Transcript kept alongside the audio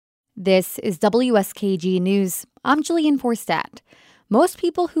This is WSKG News. I'm Jillian Forstadt. Most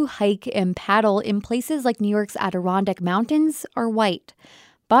people who hike and paddle in places like New York's Adirondack Mountains are white.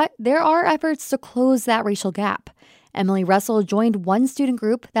 But there are efforts to close that racial gap. Emily Russell joined one student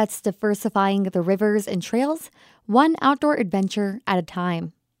group that's diversifying the rivers and trails, one outdoor adventure at a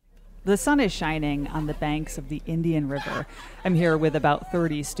time. The sun is shining on the banks of the Indian River. I'm here with about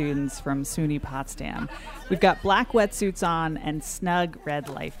 30 students from SUNY Potsdam. We've got black wetsuits on and snug red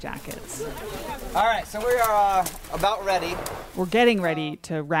life jackets. All right, so we are about ready. We're getting ready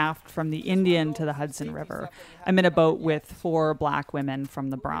to raft from the Indian to the Hudson River. I'm in a boat with 4 black women from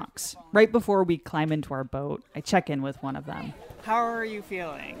the Bronx. Right before we climb into our boat, I check in with one of them. How are you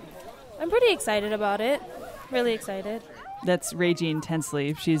feeling? I'm pretty excited about it. Really excited. That's Regine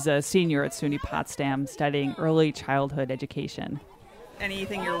Tensley. She's a senior at SUNY Potsdam studying early childhood education.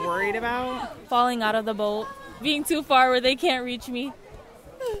 Anything you're worried about? Falling out of the boat, being too far where they can't reach me.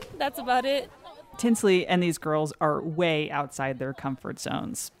 That's about it. Tinsley and these girls are way outside their comfort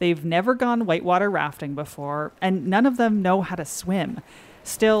zones. They've never gone whitewater rafting before, and none of them know how to swim.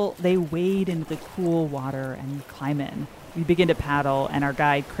 Still, they wade into the cool water and climb in. We begin to paddle, and our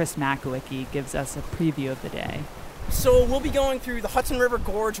guide, Chris Makowicki, gives us a preview of the day. So we'll be going through the Hudson River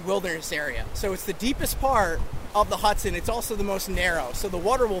Gorge Wilderness Area. So it's the deepest part of the Hudson. It's also the most narrow. So the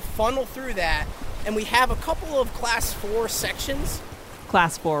water will funnel through that. And we have a couple of Class 4 sections.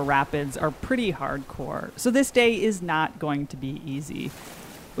 Class 4 rapids are pretty hardcore, so this day is not going to be easy.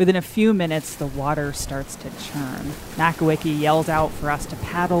 Within a few minutes, the water starts to churn. Makowicki yells out for us to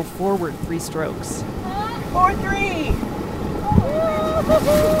paddle forward 3 strokes. 4-3!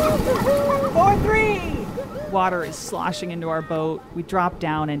 4-3! Water is sloshing into our boat. We drop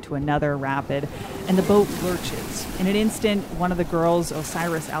down into another rapid, and the boat lurches. In an instant, one of the girls,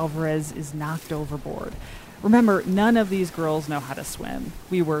 Osiris Alvarez, is knocked overboard. Remember, none of these girls know how to swim.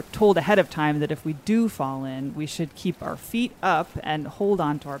 We were told ahead of time that if we do fall in, we should keep our feet up and hold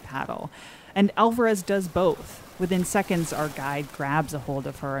on to our paddle. And Alvarez does both. Within seconds, our guide grabs a hold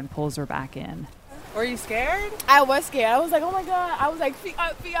of her and pulls her back in. Were you scared? I was scared. I was like, oh my God. I was like, feet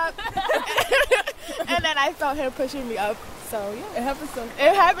up, feet up. And then I felt him pushing me up. So yeah, it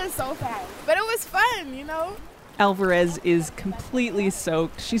happened so fast. But it was fun, you know? Alvarez is completely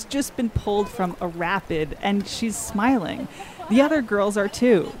soaked. She's just been pulled from a rapid, and she's smiling. The other girls are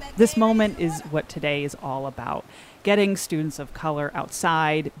too. This moment is what today is all about. Getting students of color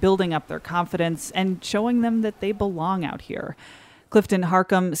outside, building up their confidence, and showing them that they belong out here. Clifton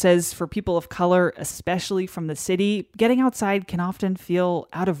Harcum says for people of color, especially from the city, getting outside can often feel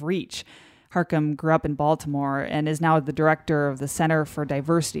out of reach. Harcum grew up in Baltimore and is now the director of the Center for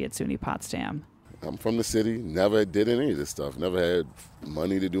Diversity at SUNY Potsdam. I'm from the city, never did any of this stuff, never had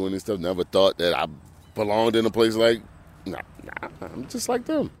money to do any stuff, never thought that I belonged in a place like, nah, I'm just like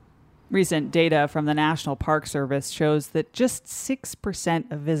them. Recent data from the National Park Service shows that just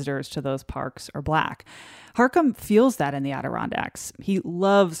 6% of visitors to those parks are black. Harcum feels that in the Adirondacks. He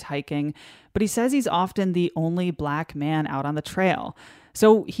loves hiking, but he says he's often the only black man out on the trail.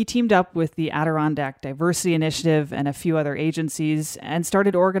 So he teamed up with the Adirondack Diversity Initiative and a few other agencies and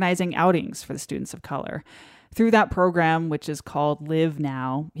started organizing outings for the students of color. Through that program, which is called Live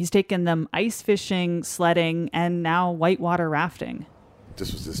Now, he's taken them ice fishing, sledding, and now whitewater rafting.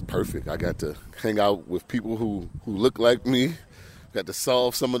 This was just perfect. I got to hang out with people who look like me, got to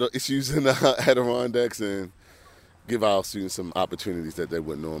solve some of the issues in the Adirondacks and give our students some opportunities that they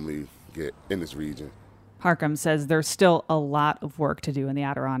wouldn't normally get in this region. Harcum says there's still a lot of work to do in the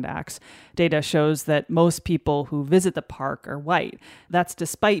Adirondacks. Data shows that most people who visit the park are white. That's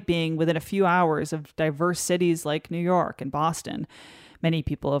despite being within a few hours of diverse cities like New York and Boston. Many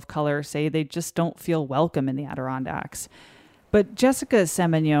people of color say they just don't feel welcome in the Adirondacks. But Jessica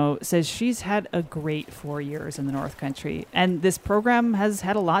Semigno says she's had a great 4 years in the North Country, and this program has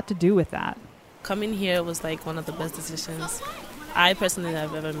had a lot to do with that. Coming here was like one of the best decisions I personally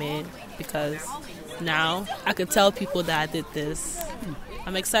have ever made, because now I could tell people that I did this.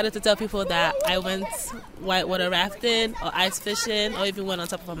 I'm excited to tell people that I went whitewater rafting or ice fishing or even went on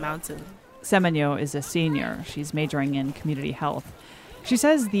top of a mountain. Semigno is a senior. She's majoring in community health. She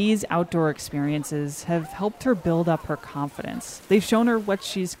says these outdoor experiences have helped her build up her confidence. They've shown her what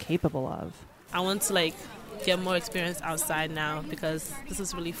she's capable of. I want to get more experience outside now because this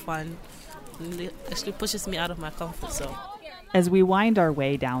is really fun. It actually pushes me out of my comfort zone. As we wind our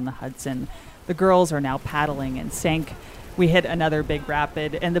way down the Hudson, the girls are now paddling in sync. We hit another big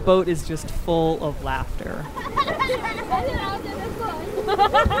rapid, and the boat is just full of laughter.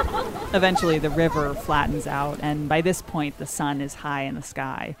 Eventually, the river flattens out, and by this point, the sun is high in the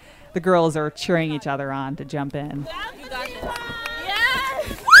sky. The girls are cheering each other on to jump in.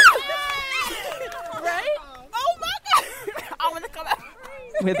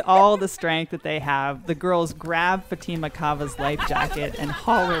 With all the strength that they have, the girls grab Fatima Kava's life jacket and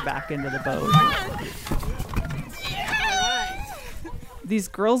haul her back into the boat. These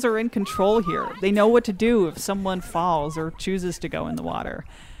girls are in control here. They know what to do if someone falls or chooses to go in the water.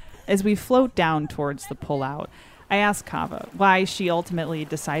 As we float down towards the pullout, I ask Kava why she ultimately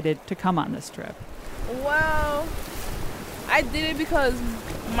decided to come on this trip. Well, I did it because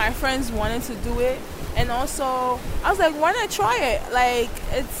my friends wanted to do it. And also, I was like, why not try it? Like,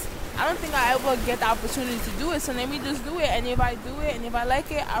 I don't think I ever get the opportunity to do it. So let me just do it. And if I do it and if I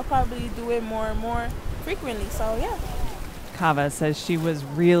like it, I'll probably do it more and more frequently. So, yeah. Kava says she was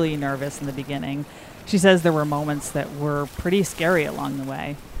really nervous in the beginning. She says there were moments that were pretty scary along the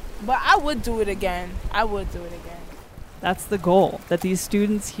way. But I would do it again. I would do it again. That's the goal, that these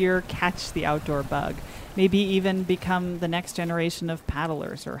students here catch the outdoor bug, maybe even become the next generation of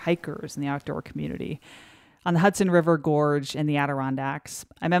paddlers or hikers in the outdoor community. On the Hudson River Gorge in the Adirondacks,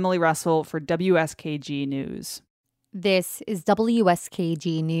 I'm Emily Russell for WSKG News. This is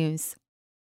WSKG News.